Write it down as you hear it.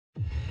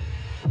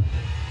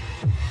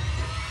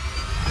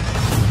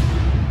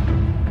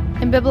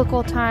In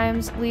biblical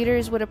times,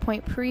 leaders would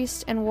appoint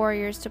priests and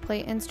warriors to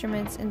play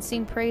instruments and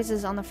sing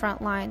praises on the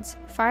front lines,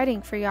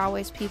 fighting for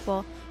Yahweh's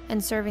people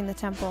and serving the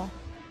temple.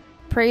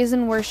 Praise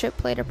and worship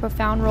played a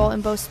profound role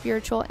in both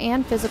spiritual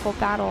and physical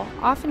battle,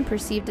 often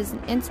perceived as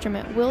an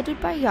instrument wielded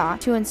by Yah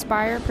to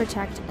inspire,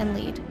 protect, and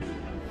lead.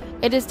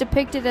 It is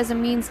depicted as a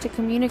means to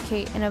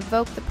communicate and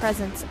evoke the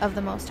presence of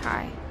the Most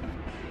High.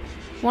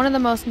 One of the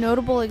most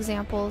notable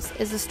examples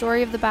is the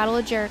story of the Battle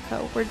of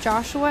Jericho, where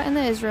Joshua and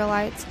the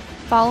Israelites,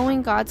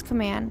 following God's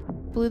command,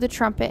 blew the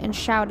trumpet and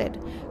shouted,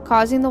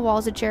 causing the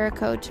walls of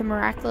Jericho to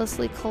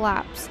miraculously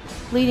collapse,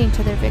 leading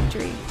to their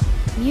victory.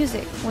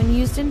 Music, when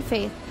used in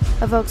faith,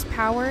 evokes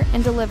power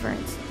and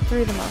deliverance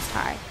through the Most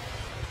High.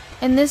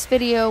 In this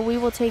video, we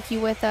will take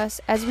you with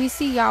us as we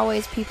see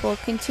Yahweh's people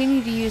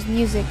continue to use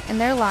music in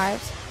their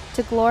lives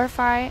to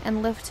glorify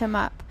and lift Him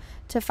up,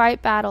 to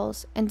fight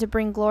battles, and to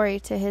bring glory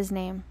to His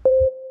name.